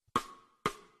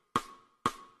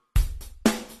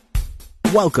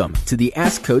Welcome to the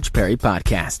Ask Coach Perry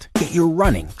podcast. Get your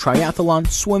running, triathlon,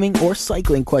 swimming, or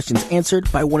cycling questions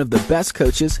answered by one of the best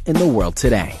coaches in the world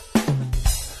today.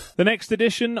 The next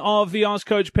edition of the Ask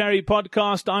Coach Perry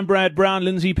podcast. I'm Brad Brown,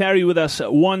 Lindsay Perry with us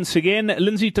once again.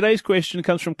 Lindsay, today's question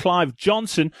comes from Clive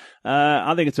Johnson.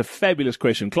 I think it's a fabulous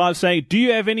question. Clive saying, do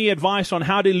you have any advice on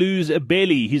how to lose a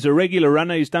belly? He's a regular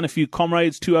runner. He's done a few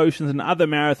Comrades, 2 Oceans and other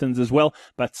marathons as well,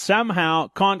 but somehow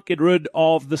can't get rid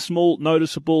of the small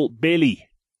noticeable belly.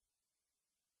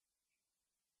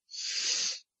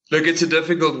 Look, it's a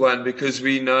difficult one because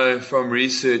we know from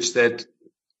research that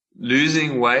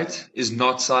losing weight is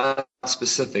not size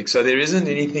specific. So there isn't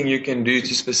anything you can do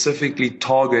to specifically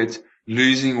target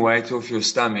losing weight off your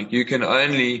stomach. You can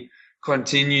only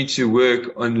continue to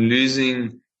work on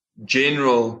losing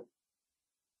general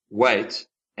weight,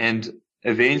 and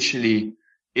eventually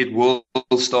it will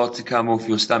start to come off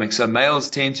your stomach. So males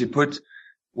tend to put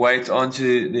weight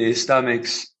onto their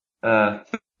stomachs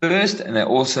first, and they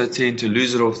also tend to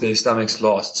lose it off their stomachs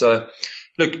last. So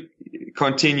look,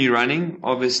 continue running.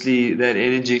 Obviously, that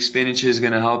energy expenditure is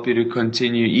going to help you to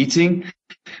continue eating.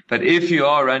 But if you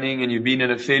are running and you've been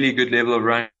at a fairly good level of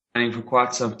running for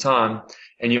quite some time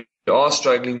and you are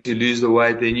struggling to lose the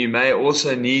weight, then you may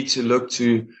also need to look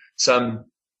to some,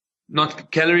 not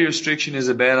calorie restriction is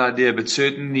a bad idea, but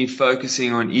certainly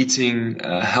focusing on eating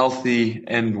healthy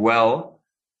and well.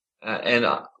 And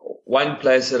one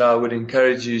place that I would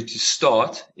encourage you to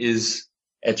start is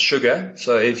at sugar.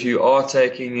 So if you are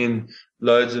taking in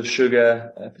loads of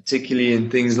sugar, particularly in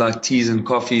things like teas and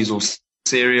coffees or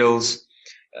cereals,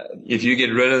 if you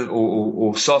get rid of,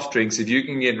 or soft drinks, if you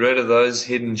can get rid of those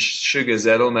hidden sugars,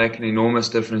 that'll make an enormous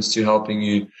difference to helping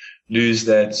you lose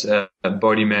that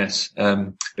body mass.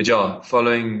 But yeah,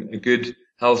 following a good,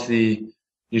 healthy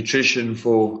nutrition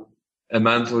for a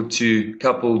month or two,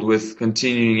 coupled with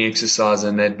continuing exercise,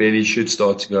 and that belly should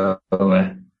start to go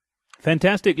away.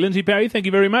 Fantastic. Lindsay Perry, thank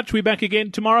you very much. We're back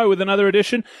again tomorrow with another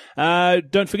edition.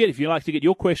 Don't forget, if you'd like to get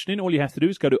your question in, all you have to do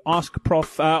is go to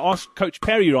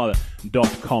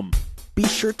askcoachperry.com. Be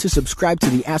sure to subscribe to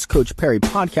the Ask Coach Perry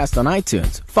podcast on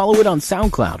iTunes, follow it on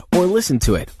SoundCloud, or listen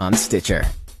to it on Stitcher.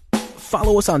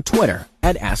 Follow us on Twitter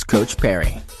at Ask Coach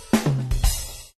Perry.